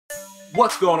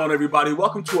What's going on, everybody?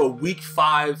 Welcome to a Week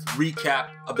 5 recap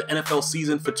of the NFL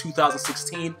season for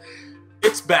 2016.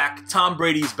 It's back. Tom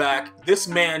Brady's back. This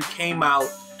man came out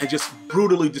and just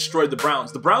brutally destroyed the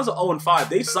Browns. The Browns are 0-5.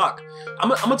 They suck. I'm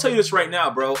gonna tell you this right now,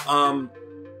 bro.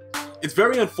 It's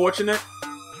very unfortunate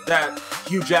that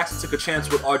Hugh Jackson took a chance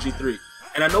with RG3.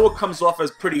 And I know it comes off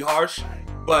as pretty harsh,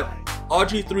 but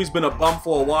RG3's been a bum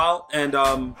for a while, and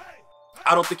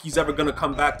I don't think he's ever going to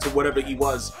come back to whatever he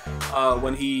was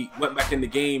when he went back in the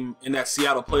game in that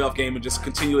Seattle playoff game and just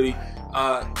continued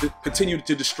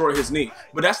to destroy his knee.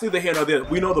 But that's neither here nor there.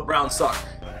 We know the Browns suck.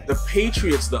 The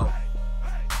Patriots, though.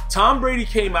 Tom Brady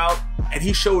came out and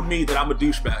he showed me that I'm a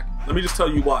douchebag. Let me just tell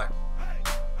you why.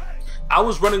 I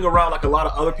was running around like a lot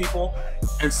of other people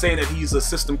and saying that he's a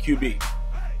system QB.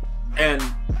 And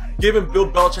giving Bill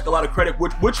Belichick a lot of credit,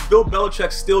 which Bill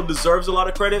Belichick still deserves a lot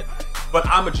of credit, but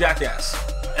I'm a jackass,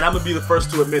 and I'm going to be the first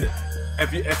to admit it.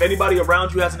 If anybody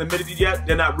around you hasn't admitted it yet,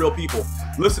 they're not real people.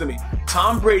 Listen to me.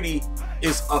 Tom Brady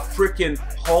is a freaking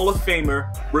Hall of Famer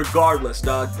regardless,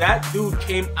 dog. That dude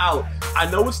came out.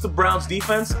 I know it's the Browns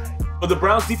defense, but the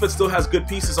Browns defense still has good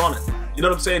pieces on it. You know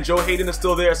what I'm saying? Joe Hayden is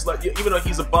still there. So like, even though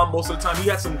he's a bum most of the time, he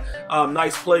had some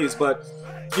nice plays, but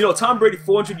you know, Tom Brady,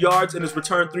 400 yards in his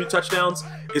return, 3 touchdowns,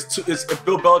 is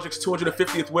Bill Belichick's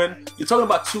 250th win. You're talking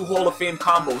about 2 Hall of Fame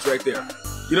combos right there.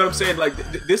 You know what I'm saying? Like,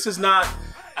 this is not...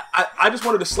 I just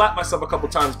wanted to slap myself a couple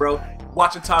times, bro,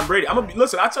 watching Tom Brady.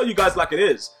 Listen, I tell you guys like it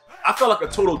is. I felt like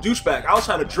a total douchebag. I was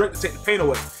trying to drink to take the pain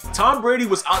away. Tom Brady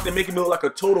was out there making me look like a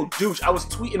total douche. I was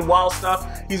tweeting wild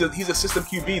stuff. He's a system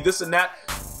QB, this and that.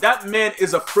 That man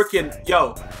is a freaking,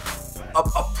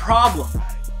 a problem.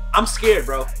 I'm scared,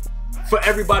 bro, for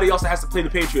everybody else that has to play the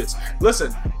Patriots.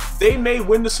 Listen, they may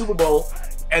win the Super Bowl,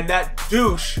 and that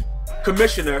douche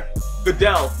commissioner,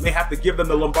 Goodell, may have to give them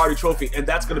the Lombardi trophy, and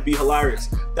that's going to be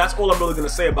hilarious. That's all I'm really going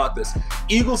to say about this.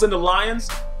 Eagles and the Lions,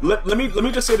 let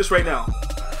me just say this right now.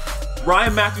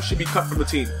 Ryan Matthews should be cut from the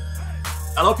team.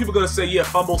 I know people are going to say, yeah,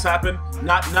 fumbles happen.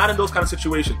 Not in those kind of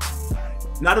situations.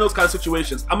 Not in those kind of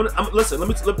situations. Listen,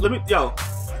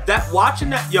 watching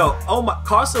that, oh my,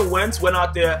 Carson Wentz went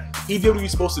out there, he did what he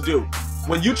was supposed to do.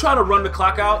 When you try to run the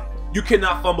clock out, you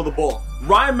cannot fumble the ball.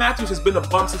 Ryan Matthews has been a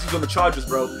bum since he's on the Chargers,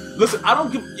 bro. Listen, I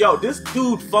don't give, this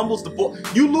dude fumbles the ball.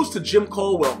 You lose to Jim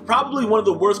Caldwell, probably one of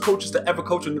the worst coaches to ever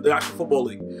coach in the National Football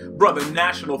League. Bro, the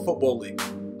National Football League,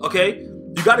 okay?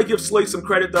 You got to give Slade some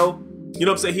credit, though. You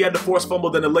know what I'm saying? He had the forced fumble,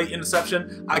 then the late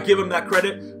interception. I give him that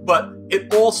credit, but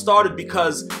it all started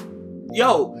because,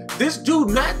 this dude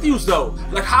Matthews, though,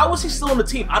 like, how is he still on the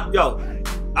team? I'm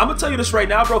gonna tell you this right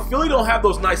now, bro. Philly don't have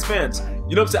those nice fans.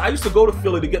 You know what I'm saying? I used to go to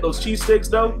Philly to get those cheesesteaks,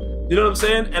 though. You know what I'm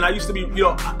saying? And I used to be,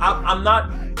 I'm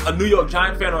not a New York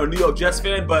Giant fan or a New York Jets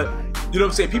fan, but you know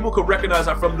what I'm saying? People could recognize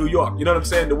I'm from New York. You know what I'm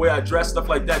saying? The way I dress, stuff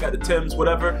like that, got the Timbs,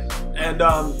 whatever. And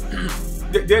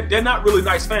they're not really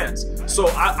nice fans. So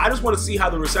I just want to see how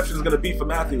the reception is going to be for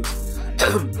Matthews.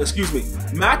 Excuse me.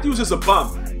 Matthews is a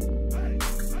bum.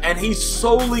 And he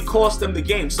solely cost them the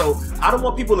game. So I don't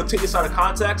want people to take this out of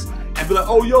context and be like,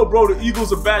 oh, yo, bro, the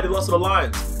Eagles are bad. They lost to the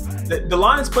Lions. The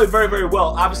Lions played very, very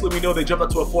well. Obviously, we know they jumped up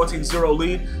to a 14-0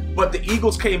 lead. But the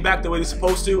Eagles came back the way they're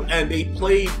supposed to, and they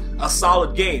played a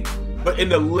solid game. But in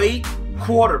the late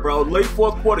quarter, bro, late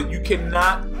fourth quarter, you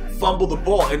cannot fumble the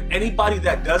ball. And anybody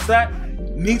that does that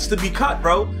needs to be cut,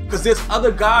 bro. Because there's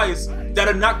other guys that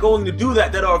are not going to do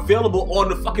that, that are available on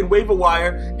the fucking waiver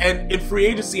wire and in free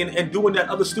agency and doing that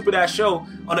other stupid ass show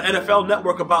on the NFL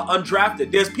Network about undrafted.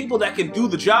 There's people that can do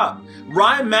the job.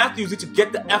 Ryan Matthews needs to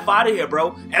get the F out of here,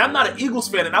 bro. And I'm not an Eagles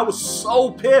fan, and I was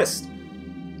so pissed.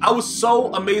 I was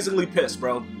so amazingly pissed,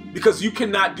 bro, because you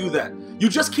cannot do that. You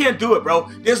just can't do it, bro.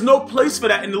 There's no place for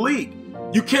that in the league.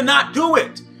 You cannot do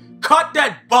it. Cut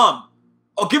that bum.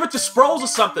 Or give it to Sproles or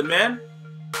something, man.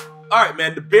 All right,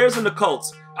 man, the Bears and the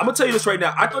Colts. I'm going to tell you this right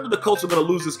now. I thought that the Colts were going to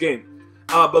lose this game.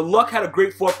 But Luck had a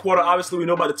great fourth quarter. Obviously, we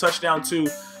know about the touchdown to,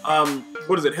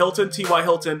 Hilton, T.Y.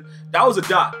 Hilton. That was a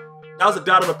dot. That was a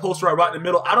dot on the post right in the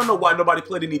middle. I don't know why nobody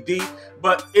played any D,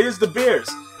 but it is the Bears.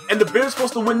 And the Bears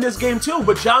supposed to win this game too,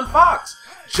 but John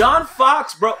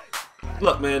Fox, bro.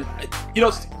 Look, man,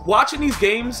 watching these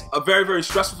games are very, very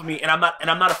stressful for me, and I'm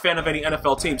not a fan of any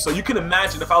NFL team. So you can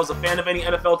imagine if I was a fan of any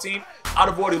NFL team, I'd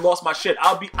have already lost my shit.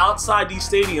 I'll be outside these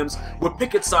stadiums with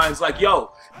picket signs like,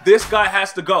 yo, this guy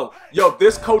has to go. Yo,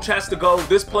 this coach has to go.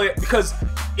 This player, because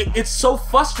it's so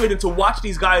frustrating to watch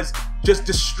these guys just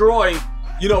destroy.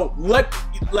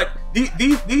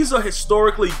 These are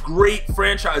historically great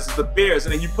franchises, the Bears,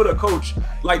 and then you put a coach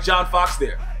like John Fox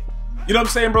there. You know what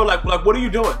I'm saying, bro? Like what are you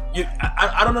doing?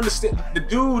 I don't understand. The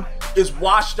dude is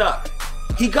washed up.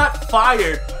 He got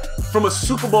fired from a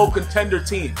Super Bowl contender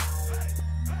team.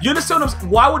 You understand what I'm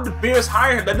saying? Why would the Bears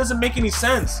hire him? That doesn't make any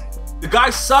sense. The guy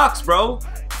sucks, bro.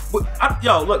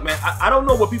 Yo, look, man, I don't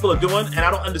know what people are doing, and I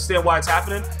don't understand why it's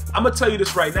happening. I'm going to tell you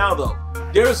this right now, though.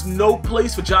 There is no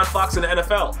place for John Fox in the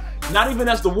NFL. Not even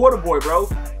as the water boy, bro.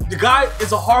 The guy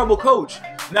is a horrible coach.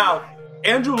 Now,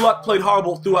 Andrew Luck played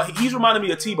horrible throughout. He's reminding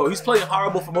me of Tebow. He's playing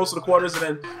horrible for most of the quarters, and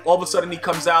then all of a sudden he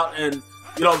comes out and,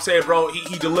 you know what I'm saying, bro,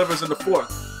 he delivers in the fourth.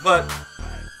 But,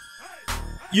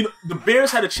 you know, the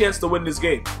Bears had a chance to win this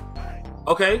game,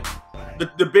 okay?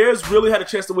 The Bears really had a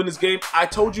chance to win this game. I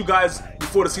told you guys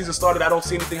before the season started I don't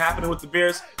see anything happening with the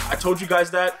Bears. I told you guys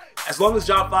that. As long as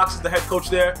John Fox is the head coach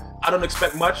there, I don't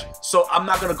expect much. So I'm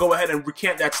not going to go ahead and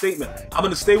recant that statement. I'm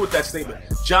going to stay with that statement.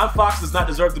 John Fox does not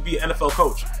deserve to be an NFL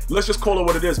coach. Let's just call it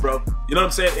what it is, bro. You know what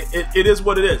I'm saying? It is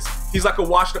what it is. He's like a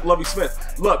washed up Lovie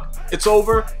Smith. Look, it's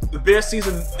over. The Bears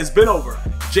season has been over.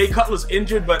 Jay Cutler's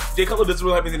injured, but Jay Cutler doesn't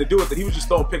really have anything to do with it. He was just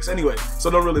throwing picks anyway, so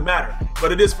it don't really matter.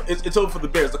 But it's over for the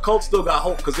Bears. The Colts still got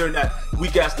hope because they're in that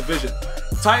weak-ass division.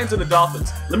 Titans and the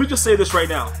Dolphins. Let me just say this right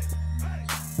now.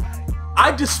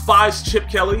 I despise Chip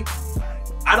Kelly.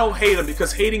 I don't hate him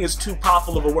because hating is too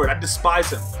powerful of a word. I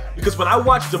despise him. Because when I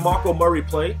watch DeMarco Murray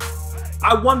play,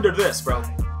 I wonder this, bro.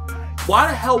 Why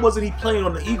the hell wasn't he playing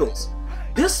on the Eagles?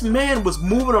 This man was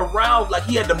moving around like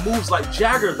he had the moves like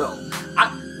Jagger, though.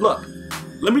 Look,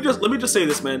 let me just say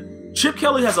this, man. Chip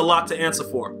Kelly has a lot to answer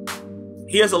for.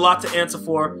 He has a lot to answer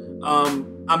for.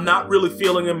 I'm not really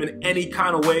feeling him in any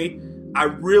kind of way. I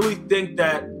really think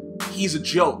that he's a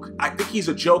joke. I think he's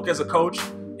a joke as a coach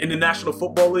in the National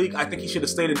Football League. I think he should have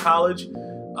stayed in college.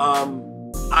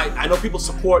 I know people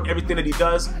support everything that he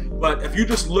does, but if you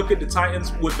just look at the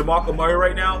Titans with DeMarco Murray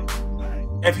right now,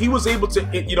 if he was able to,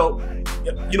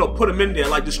 put him in there,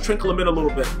 like just trickle him in a little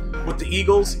bit with the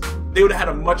Eagles, they would have had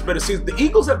a much better season. The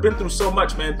Eagles have been through so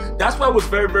much, man. That's why it was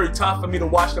very, very tough for me to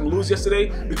watch them lose yesterday,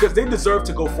 because they deserve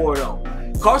to go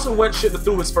 4-0. Carson Wentz shouldn't have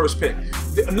threw his first pick.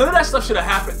 None of that stuff should have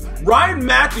happened. Ryan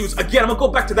Matthews, again, I'm going to go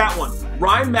back to that one.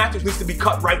 Ryan Matthews needs to be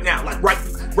cut right now, like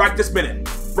right this minute.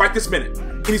 Right this minute.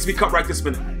 He needs to be cut right this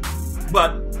minute.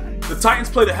 But the Titans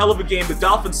played a hell of a game. The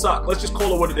Dolphins suck. Let's just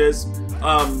call it what it is.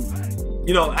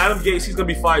 Adam Gase, he's going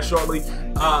to be fired shortly.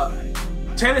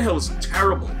 Tannehill is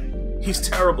terrible. He's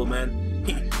terrible, man.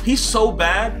 He's so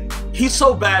bad. He's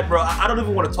so bad, bro. I don't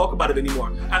even want to talk about it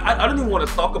anymore. I don't even want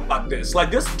to talk about this. Like,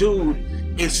 this dude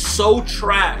is so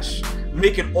trash,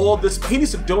 making all this. He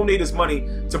needs to donate his money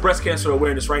to breast cancer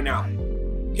awareness right now.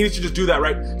 He needs to just do that,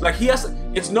 right? Like, he has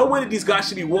to, it's no way that these guys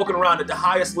should be walking around at the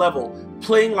highest level,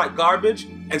 playing like garbage,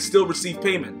 and still receive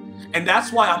payment. And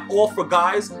that's why I'm all for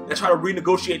guys that try to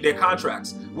renegotiate their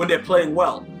contracts when they're playing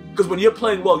well. Because when you're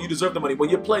playing well, you deserve the money. When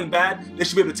you're playing bad, they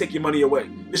should be able to take your money away.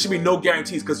 There should be no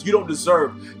guarantees because you don't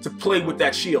deserve to play with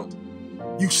that shield.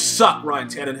 You suck, Ryan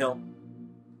Tannehill.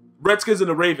 Redskins and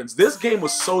the Ravens. This game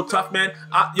was so tough, man.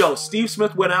 Steve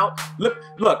Smith went out.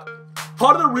 Look,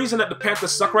 part of the reason that the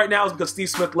Panthers suck right now is because Steve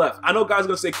Smith left. I know guys are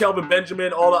going to say Kelvin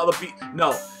Benjamin, all the other people.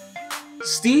 No.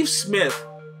 Steve Smith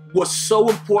was so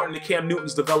important to Cam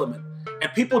Newton's development.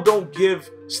 And people don't give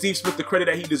Steve Smith the credit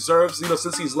that he deserves,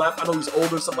 since he's left. I know he's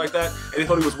older and stuff like that, and they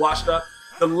thought he was washed up.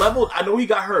 The level, I know he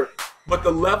got hurt, but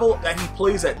the level that he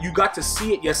plays at, you got to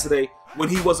see it yesterday when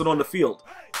he wasn't on the field.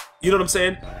 You know what I'm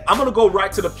saying? I'm going to go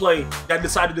right to the play that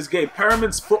decided this game.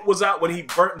 Perriman's foot was out when he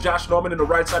burnt Josh Norman in the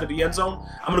right side of the end zone.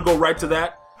 I'm going to go right to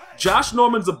that. Josh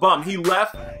Norman's a bum. He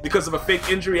left because of a fake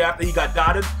injury after he got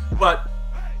dotted, but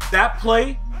that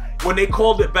play, when they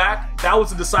called it back, that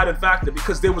was the deciding factor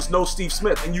because there was no Steve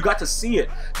Smith. And you got to see it,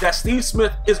 that Steve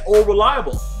Smith is all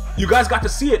reliable. You guys got to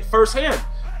see it firsthand.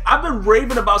 I've been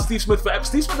raving about Steve Smith forever.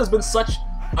 Steve Smith has been such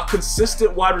a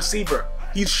consistent wide receiver.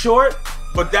 He's short,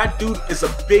 but that dude is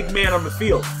a big man on the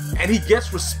field. And he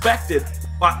gets respected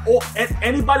by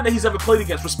anybody that he's ever played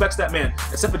against respects that man.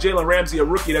 Except for Jalen Ramsey, a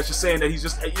rookie that's just saying that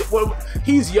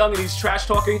he's young and he's trash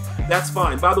talking. That's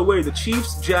fine. By the way, the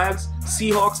Chiefs, Jags,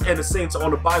 Seahawks, and the Saints are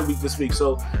on a bye week this week,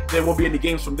 so there won't be any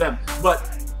games from them.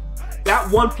 But that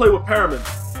one play with Perriman,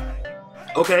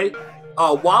 okay?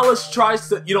 Wallace tries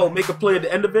to, make a play at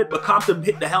the end of it, but Compton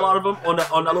hit the hell out of him on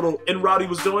that little in route he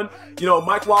was doing.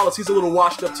 Mike Wallace, he's a little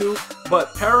washed up too. But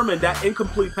Perriman, that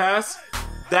incomplete pass,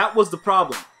 that was the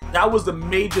problem. That was the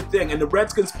major thing, and the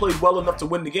Redskins played well enough to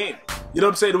win the game. You know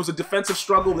what I'm saying? It was a defensive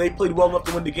struggle. They played well enough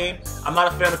to win the game. I'm not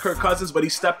a fan of Kirk Cousins, but he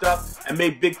stepped up and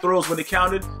made big throws when they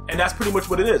counted, and that's pretty much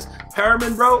what it is.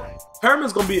 Perriman, bro,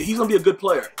 Perriman's he's gonna be a good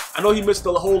player. I know he missed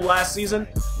the whole last season,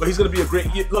 but he's gonna be a great.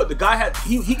 Look, the guy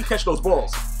he can catch those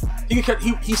balls.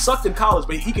 He sucked in college,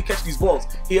 but he can catch these balls.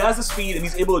 He has the speed and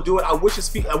he's able to do it. I wish his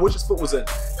foot was in,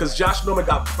 because Josh Norman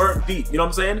got burnt deep. You know what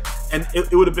I'm saying? And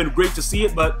it would have been great to see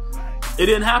it, but It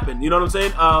didn't happen. You know what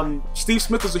I'm saying? Steve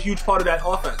Smith is a huge part of that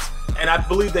offense, and I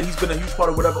believe that he's been a huge part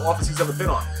of whatever offense he's ever been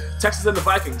on. Texans and the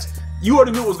Vikings. You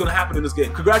already knew what was going to happen in this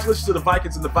game. Congratulations to the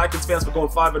Vikings and the Vikings fans for going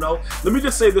 5-0. Let me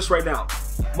just say this right now.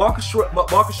 Marcus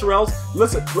Sherrells,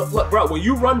 listen, look, bro, when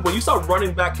you start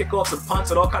running back kickoffs and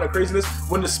punts and all kind of craziness,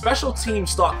 when the special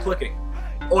teams start clicking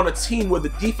on a team where the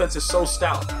defense is so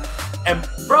stout. And,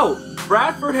 bro,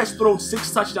 Bradford has thrown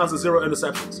 6 touchdowns and 0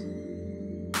 interceptions.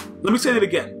 Let me say that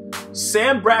again.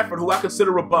 Sam Bradford, who I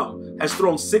consider a bum, has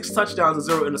thrown 6 touchdowns and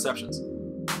 0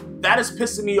 interceptions. That is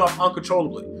pissing me off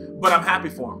uncontrollably, but I'm happy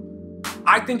for him.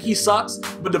 I think he sucks,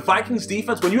 but the Vikings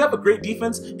defense, when you have a great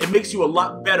defense, it makes you a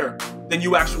lot better than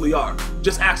you actually are.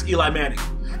 Just ask Eli Manning.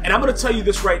 And I'm going to tell you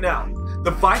this right now.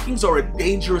 The Vikings are a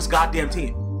dangerous goddamn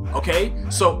team, okay?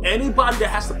 So anybody that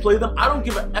has to play them, I don't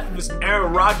give a F if it's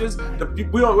Aaron Rodgers. We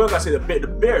don't got to say the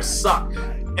Bears suck.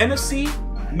 NFC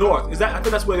North, I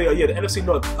think that's where they are. Yeah, the NFC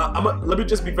North. Let me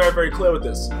just be very, very clear with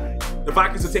this. The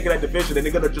Vikings are taking that division, and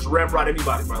they're going to just ramrod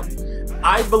anybody, bro.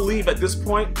 I believe at this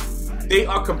point, they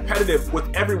are competitive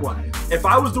with everyone. If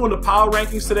I was doing the power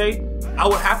rankings today, I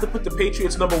would have to put the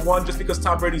Patriots #1 just because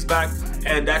Tom Brady's back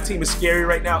and that team is scary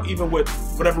right now, even with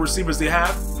whatever receivers they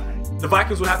have. The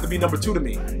Vikings would have to be #2 to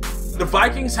me. The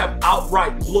Vikings have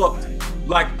outright looked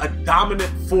like a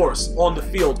dominant force on the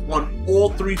field on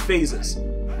all 3 phases: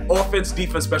 offense,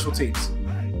 defense, special teams.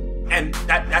 And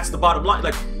that's the bottom line.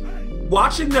 Like,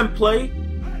 watching them play,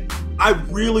 I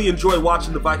really enjoy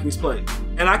watching the Vikings play.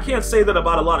 And I can't say that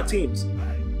about a lot of teams.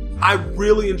 I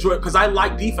really enjoy it because I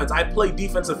like defense. I play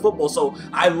defensive football, so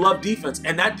I love defense.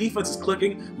 And that defense is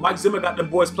clicking. Mike Zimmer got them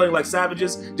boys playing like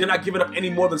savages. They're not giving up any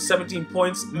more than 17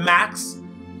 points max.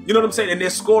 You know what I'm saying? And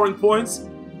they're scoring points.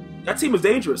 That team is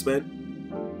dangerous,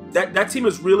 man. That team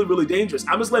is really, really dangerous.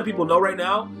 I'm just letting people know right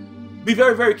now. Be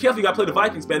very, very careful. You got to play the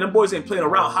Vikings, man. Them boys ain't playing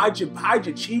around. Hide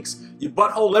your cheeks, your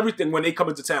butthole, everything when they come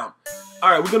into town. All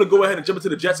right, we're going to go ahead and jump into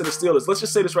the Jets and the Steelers. Let's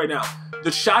just say this right now.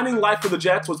 The shining light for the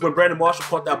Jets was when Brandon Marshall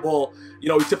caught that ball. You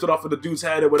know, he tipped it off of the dude's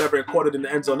head or whatever and caught it in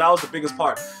the end zone. That was the biggest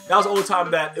part. That was the only time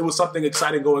that it was something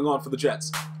exciting going on for the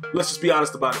Jets. Let's just be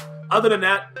honest about it. Other than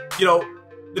that, you know,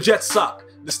 the Jets suck.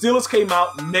 The Steelers came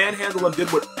out, manhandled them,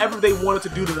 did whatever they wanted to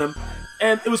do to them.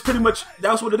 And it was pretty much,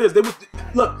 that's what it is.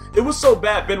 Look, it was so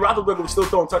bad, Ben Roethlisberger was still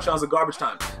throwing touchdowns in garbage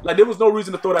time. Like, there was no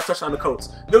reason to throw that touchdown to Colts.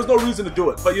 There was no reason to do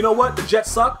it. But you know what? The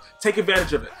Jets suck. Take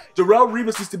advantage of it. Darrelle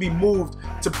Revis needs to be moved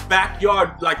to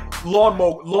backyard, like,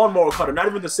 lawnmower cutter, not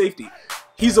even the safety.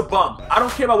 He's a bum. I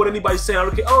don't care about what anybody's saying. I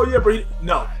don't care. Oh, yeah, Brady.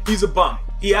 No, he's a bum.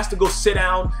 He has to go sit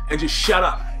down and just shut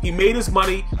up. He made his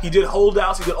money. He did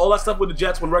holdouts. He did all that stuff with the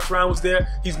Jets when Rex Ryan was there.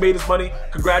 He's made his money.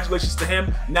 Congratulations to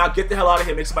him. Now get the hell out of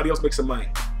here. Make somebody else make some money.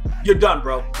 You're done,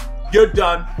 bro. You're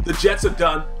done. The Jets are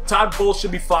done. Todd Bowles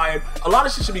should be fired. A lot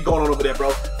of shit should be going on over there,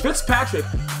 bro. Fitzpatrick,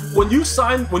 when you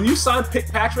sign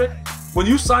Patrick, when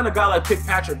you sign a guy like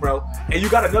Patrick, bro, and you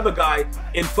got another guy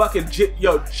in fucking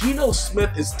Geno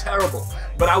Smith is terrible,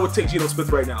 but I would take Geno Smith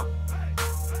right now.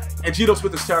 And Geno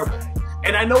Smith is terrible.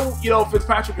 And I know, you know,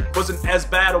 Fitzpatrick wasn't as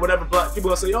bad or whatever, but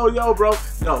people will say, oh, yo, bro.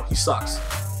 No, he sucks.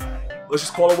 Let's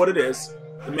just call it what it is.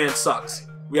 The man sucks.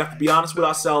 We have to be honest with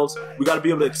ourselves. We got to be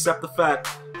able to accept the fact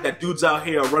that dudes out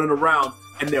here are running around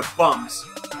and they're bums.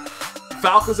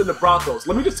 Falcons and the Broncos.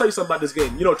 Let me just tell you something about this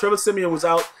game. You know, Trevor Siemian was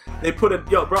out. They put in,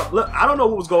 yo, bro, look, I don't know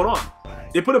what was going on.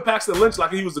 They put in Paxton Lynch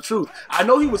like he was the truth. I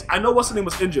know what's his name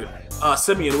was injured,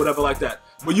 Siemian or whatever like that.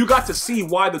 But you got to see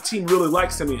why the team really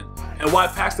likes Siemian and why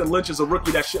Paxton Lynch is a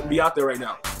rookie that shouldn't be out there right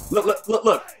now. Look.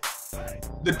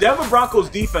 The Denver Broncos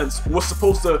defense was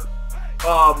supposed to,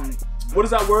 what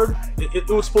is that word? It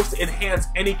was supposed to enhance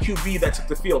any QB that took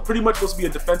the field. Pretty much supposed to be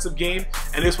a defensive game,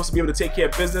 and they're supposed to be able to take care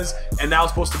of business, and now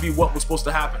it's supposed to be what was supposed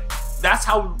to happen. That's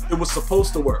how it was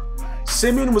supposed to work.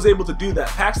 Siemian was able to do that.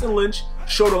 Paxton Lynch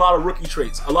showed a lot of rookie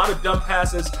traits. A lot of dumb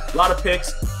passes, a lot of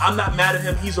picks. I'm not mad at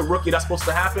him. He's a rookie. That's supposed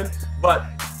to happen. But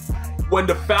when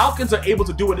the Falcons are able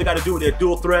to do what they got to do with their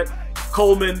dual threat,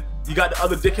 Coleman, you got the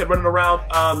other dickhead running around.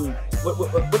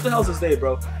 What the hell's his name,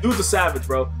 bro? Dude's a savage,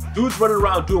 bro. Dude's running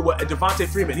around doing what? Devontae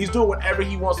Freeman. He's doing whatever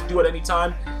he wants to do at any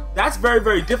time. That's very,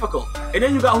 very difficult. And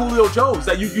then you got Julio Jones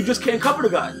that you just can't cover the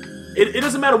guy. It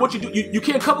doesn't matter what you do. You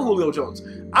can't cover Julio Jones.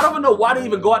 I don't even know why they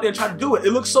even go out there and try to do it.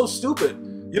 It looks so stupid.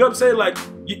 You know what I'm saying? Like,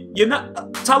 you're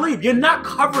not, Talib, you're not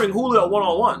covering Julio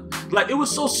one-on-one. Like, it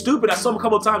was so stupid. I saw him a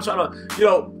couple of times trying to, you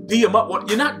know, D him up.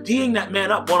 You're not D'ing that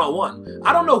man up one-on-one.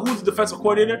 I don't know who's the defensive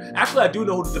coordinator. Actually, I do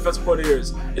know who the defensive coordinator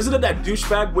is. Isn't it that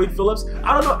douchebag Wade Phillips?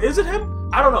 I don't know. Is it him?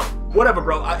 I don't know. Whatever,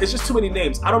 bro. It's just too many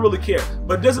names. I don't really care.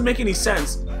 But it doesn't make any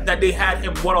sense that they had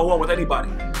him one-on-one with anybody.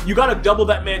 You got to double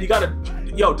that man. You got to,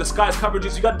 disguise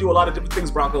coverages. You got to do a lot of different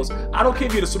things, Broncos. I don't care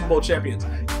if you're the Super Bowl champions.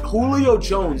 Julio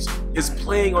Jones is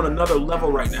playing on another level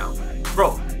right now.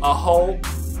 Bro, a whole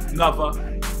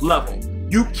nother level.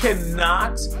 You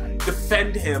cannot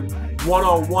defend him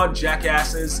one-on-one,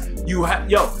 jackasses. Yo,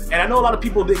 and I know a lot of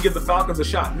people didn't give the Falcons a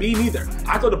shot. Me neither.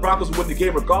 I thought the Broncos would win the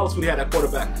game regardless who they had at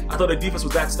quarterback. I thought their defense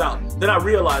was that stout. Then I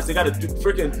realized they got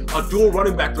a dual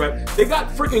running back threat. They got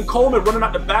freaking Coleman running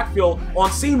out the backfield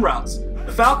on seam routes.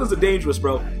 The Falcons are dangerous,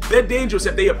 bro. They're dangerous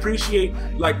if they appreciate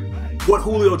like what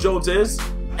Julio Jones is.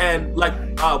 And like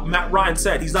Matt Ryan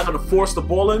said, he's not going to force the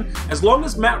ball in. As long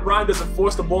as Matt Ryan doesn't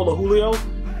force the ball to Julio,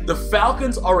 the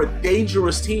Falcons are a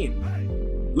dangerous team.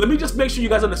 Let me just make sure you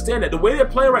guys understand that. The way they're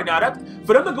playing right now,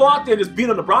 for them to go out there and just beat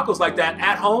on the Broncos like that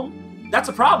at home, that's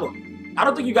a problem. I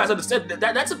don't think you guys understand.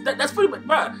 That's pretty much,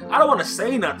 bro, I don't want to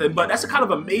say nothing, but that's a kind of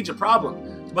a major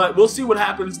problem. But we'll see what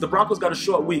happens. The Broncos got a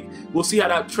short week. We'll see how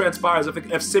that transpires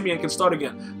if Simeon can start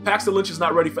again. Paxton Lynch is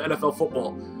not ready for NFL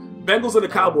football. Bengals and the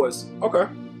Cowboys. Okay.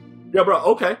 Yeah, bro,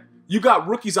 okay. You got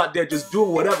rookies out there just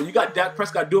doing whatever. You got Dak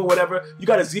Prescott doing whatever. You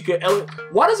got Ezekiel Elliott.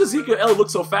 Why does Ezekiel Elliott look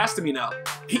so fast to me now?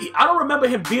 I don't remember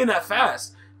him being that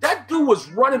fast. That dude was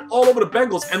running all over the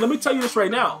Bengals. And let me tell you this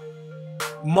right now.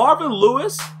 Marvin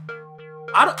Lewis,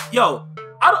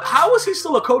 how is he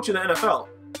still a coach in the NFL?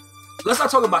 Let's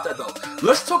not talk about that, though.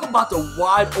 Let's talk about the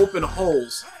wide open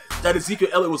holes that Ezekiel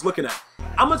Elliott was looking at.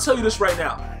 I'm going to tell you this right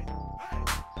now.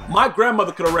 My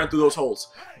grandmother could have ran through those holes.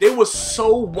 They were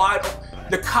so wide open.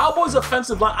 The Cowboys'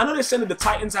 offensive line, I know they're saying that the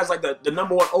Titans has like the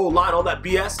 #1 O-line, all that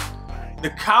BS.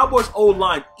 The Cowboys'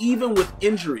 O-line, even with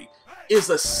injury, is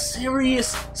a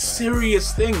serious,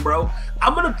 serious thing, bro.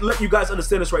 I'm going to let you guys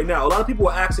understand this right now. A lot of people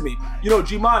were asking me,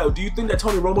 Gmio, do you think that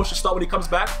Tony Romo should start when he comes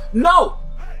back? No!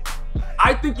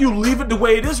 I think you leave it the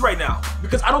way it is right now.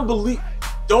 Because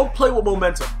don't play with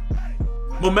momentum.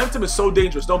 Momentum is so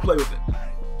dangerous. Don't play with it.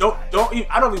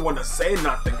 I don't even want to say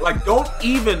nothing. Like, don't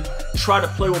even try to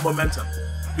play with momentum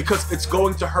because it's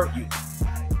going to hurt you.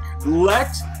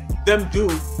 Let them do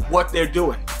what they're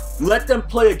doing. Let them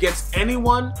play against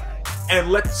anyone,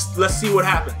 and let's see what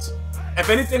happens.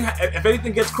 If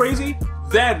anything gets crazy,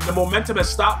 then the momentum has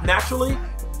stopped naturally.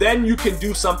 Then you can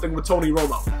do something with Tony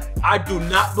Romo. I do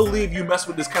not believe you mess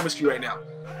with this chemistry right now.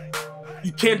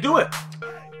 You can't do it.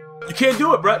 You can't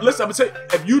do it, bro. Listen, I'm gonna say,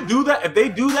 if you do that, if they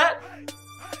do that.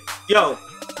 Yo,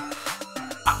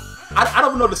 I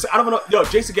don't know. I don't know. Yo,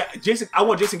 Jason, I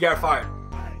want Jason Garrett fired.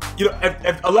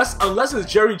 Unless it's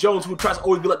Jerry Jones who tries to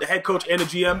always be like the head coach and the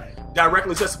GM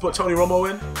directly says to put Tony Romo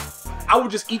in, I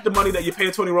would just eat the money that you're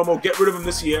paying Tony Romo. Get rid of him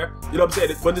this year. You know what I'm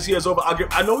saying? When this year is over,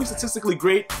 I know he's statistically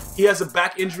great. He has a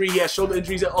back injury. He has shoulder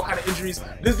injuries. All kind of injuries.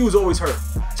 This dude's always hurt.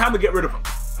 Time to get rid of him.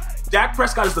 Dak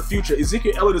Prescott is the future.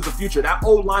 Ezekiel Elliott is the future. That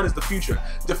O-line is the future.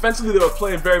 Defensively, they were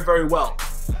playing very, very well.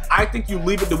 I think you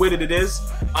leave it the way that it is.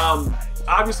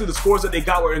 Obviously, the scores that they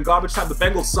got were in garbage time. The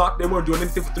Bengals sucked. They weren't doing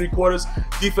anything for 3 quarters.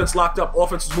 Defense locked up.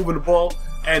 Offense was moving the ball.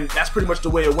 And that's pretty much the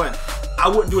way it went. I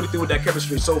wouldn't do anything with that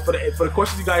chemistry. So for the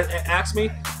questions you guys asked me,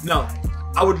 no.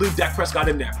 I would leave Dak Prescott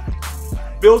in there.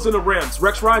 Bills and the Rams.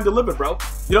 Rex Ryan delivered, bro.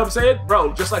 You know what I'm saying?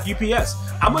 Bro, just like UPS.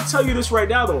 I'm going to tell you this right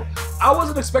now, though. I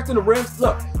wasn't expecting the Rams.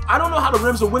 Look, I don't know how the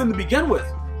Rams are winning to begin with.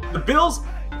 The Bills,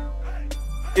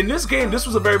 in this game, this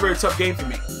was a very, very tough game for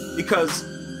me. Because,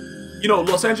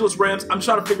 Los Angeles Rams, I'm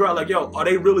trying to figure out, like, yo, are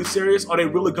they really serious? Are they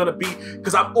really going to be?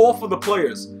 Because I'm all for the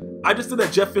players. I just think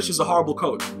that Jeff Fisher's a horrible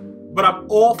coach. But I'm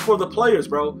all for the players,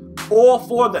 bro. All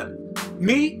for them.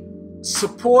 Me,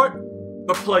 support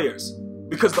the players.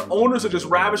 Because the owners are just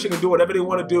ravishing and do whatever they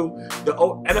want to do. The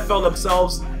NFL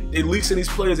themselves, they leasing these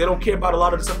players. They don't care about a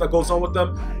lot of the stuff that goes on with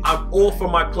them. I'm all for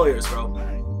my players, bro.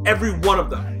 Every one of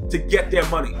them to get their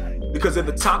money. Because at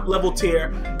the top level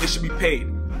tier, they should be paid.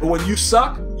 But when you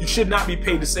suck, you should not be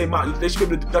paid the same amount. They should be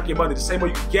able to deduct your money. The same way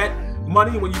you get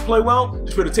money when you play well, you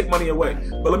should be able to take money away.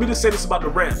 But let me just say this about the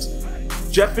Rams.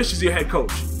 Jeff Fisher's your head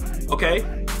coach,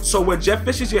 okay? So when Jeff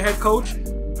Fisher's your head coach,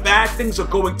 bad things are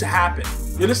going to happen.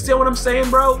 You understand what I'm saying,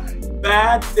 bro?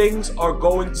 Bad things are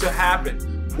going to happen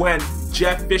when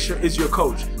Jeff Fisher is your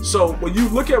coach. So when you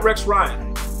look at Rex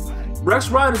Ryan is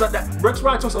like that. Rex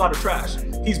Ryan talks a lot of trash.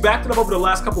 He's backed it up over the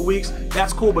last couple weeks.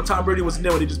 That's cool, but Tom Brady wasn't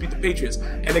there when they just beat the Patriots.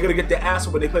 And they're going to get their ass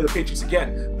when they play the Patriots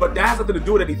again. But that has nothing to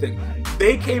do with anything.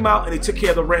 They came out and they took care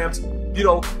of the Rams,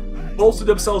 bolstered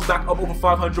themselves back up over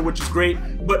 500, which is great.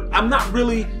 But I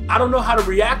don't know how to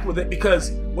react with it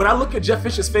because when I look at Jeff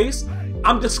Fisher's face,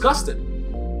 I'm disgusted.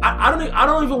 I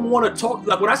don't even want to talk.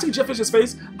 Like, when I see Jeff Fisher's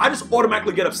face, I just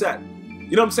automatically get upset.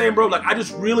 You know what I'm saying, bro? Like, I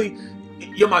just really,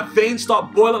 my veins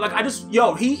start boiling. Like,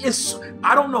 he is,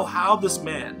 I don't know how this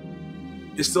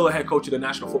man is still a head coach of the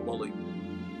National Football League.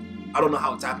 I don't know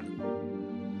how it's happening.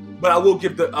 but I will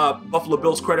give the Buffalo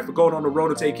Bills credit for going on the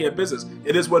road and taking care of business.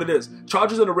 It is what it is.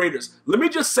 Chargers and the Raiders. Let me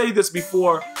just say this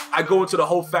before I go into the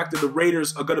whole fact that the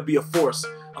Raiders are going to be a force,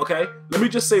 okay? Let me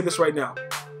just say this right now.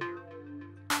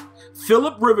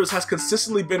 Phillip Rivers has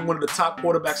consistently been one of the top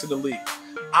quarterbacks in the league.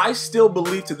 I still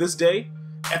believe to this day,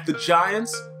 if the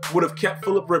Giants would have kept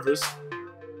Phillip Rivers,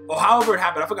 or however it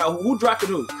happened, I forgot who drafted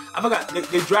who. I forgot,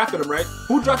 they drafted him, right?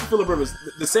 Who drafted Phillip Rivers?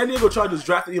 The San Diego Chargers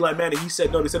drafted Eli Manning. He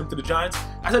said no, they sent him to the Giants.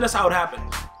 I said that's how it happened.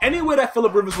 Anywhere that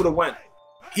Phillip Rivers would have went,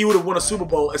 he would have won a Super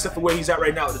Bowl, except for where he's at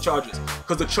right now with the Chargers.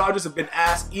 Because the Chargers have been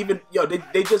ass, even, yo, they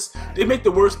make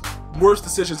the worst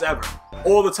decisions ever,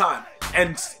 all the time.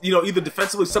 And, you know, either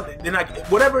defensively, something, they're not,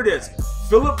 whatever it is,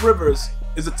 Phillip Rivers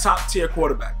is a top tier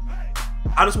quarterback.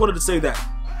 I just wanted to say that.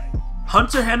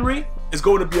 Hunter Henry is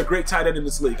going to be a great tight end in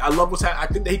this league. I love what's happening. I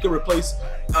think that he can replace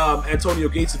Antonio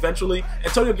Gates eventually.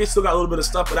 Antonio Gates still got a little bit of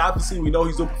stuff, but obviously we know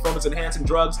he's doing performance-enhancing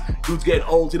drugs. Dude's getting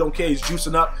old. He don't care. He's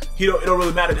juicing up. It don't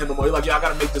really matter to him anymore. He's like, yeah, I got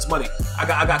to make this money. I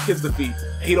got kids to feed.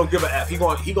 And he don't give a F. He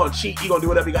gonna cheat. He gonna do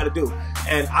whatever he got to do.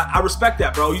 And I respect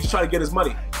that, bro. He's just trying to get his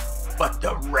money. But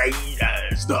the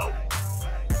Raiders, though.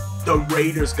 The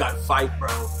Raiders got fight, bro.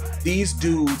 These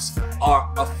dudes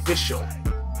are official.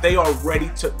 They are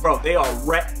ready to, bro, they are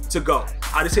ready to go.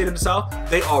 I just say it in the South,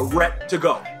 they are ready to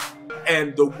go.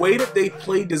 And the way that they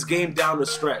played this game down the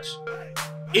stretch,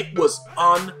 it was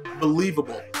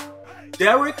unbelievable.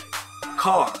 Derek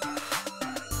Carr,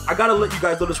 I gotta let you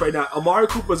guys know this right now. Amari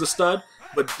Cooper's a stud,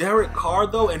 but Derek Carr,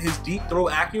 though, and his deep throw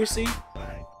accuracy,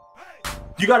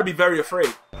 you gotta be very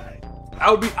afraid.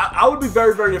 I would be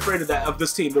very, very afraid of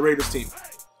this team, the Raiders team.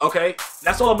 Okay,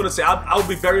 that's all I'm gonna say. I would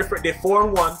be very afraid. They're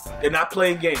 4-1. They're not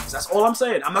playing games. That's all I'm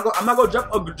saying. I'm not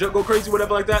gonna go crazy,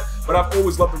 whatever like that. But I've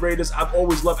always loved the Raiders. I've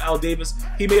always loved Al Davis.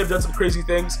 He may have done some crazy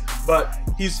things, but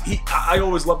I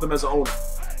always loved him as an owner.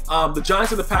 The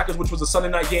Giants and the Packers, which was a Sunday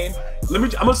night game.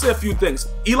 I'm gonna say a few things.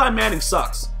 Eli Manning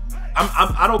sucks.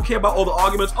 I don't care about all the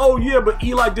arguments. Oh yeah, but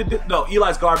Eli did this. No,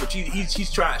 Eli's garbage.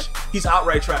 He's trash. He's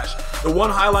outright trash. The one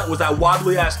highlight was that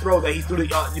wobbly ass throw that he threw to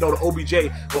to OBJ.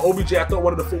 But OBJ, I thought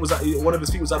one of his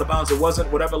feet was out of bounds. It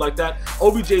wasn't. Whatever like that.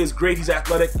 OBJ is great. He's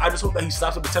athletic. I just hope that he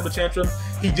stops with the temper tantrum.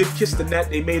 He did kiss the net.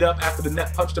 They made up after the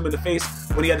net punched him in the face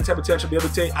when he had the temper tantrum the other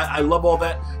day. I love all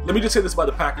that. Let me just say this about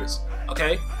the Packers.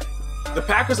 Okay. The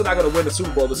Packers are not going to win the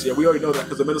Super Bowl this year. We already know that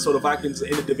because the Minnesota Vikings are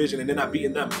in the division and they're not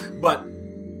beating them. But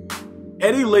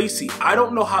Eddie Lacy, I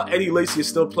don't know how Eddie Lacy is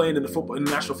still playing in the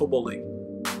National Football League.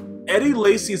 Eddie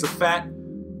Lacy is a fat,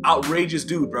 outrageous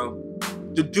dude, bro.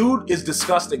 The dude is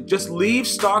disgusting. Just leave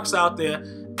Starks out there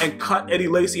and cut Eddie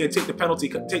Lacy and take the penalty,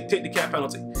 take the cap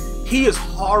penalty. He is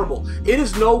horrible. It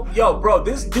is yo, bro,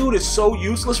 this dude is so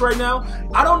useless right now.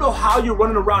 I don't know how you're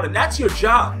running around, and that's your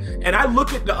job. And I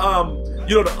look at the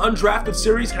the undrafted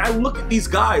series, and I look at these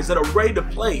guys that are ready to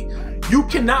play. You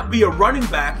cannot be a running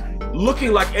back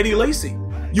looking like Eddie Lacy.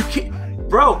 You can't,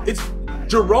 bro. It's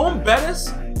Jerome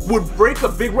Bettis would break a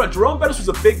big run. Jerome Bettis was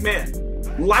a big man,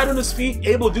 light on his feet,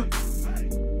 able to do.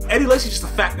 Eddie Lacy's just a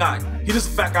fat guy. He's just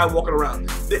a fat guy walking around.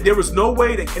 There was no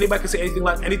way that anybody could say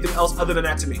anything else other than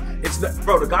that to me. It's not,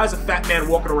 bro. The guy's a fat man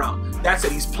walking around. That's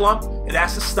it. He's plump. It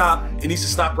has to stop. It needs to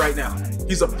stop right now.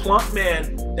 He's a plump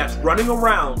man that's running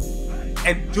around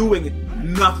and doing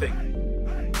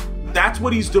nothing. That's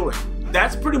what he's doing.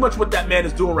 That's pretty much what that man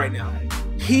is doing right now.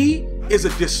 He is a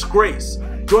disgrace.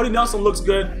 Jordy Nelson looks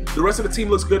good. The rest of the team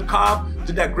looks good. Cobb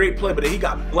did that great play, but he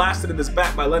got blasted in his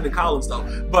back by Landon Collins,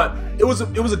 though. But it was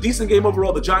a decent game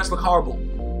overall. The Giants look horrible.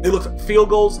 They looked at field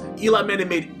goals. Eli Manning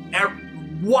made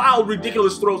wild,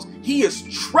 ridiculous throws. He is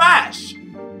trash.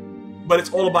 But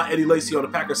it's all about Eddie Lacy on the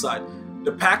Packers side.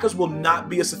 The Packers will not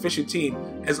be a sufficient team.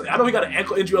 I know he got an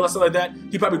ankle injury or something like that.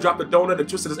 He probably dropped a donut and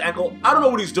twisted his ankle. I don't know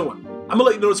what he's doing. I'm going to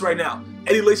let you know this right now.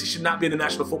 Eddie Lacy should not be in the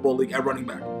National Football League at running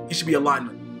back. He should be a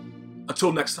lineman.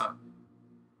 Until next time,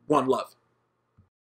 one love.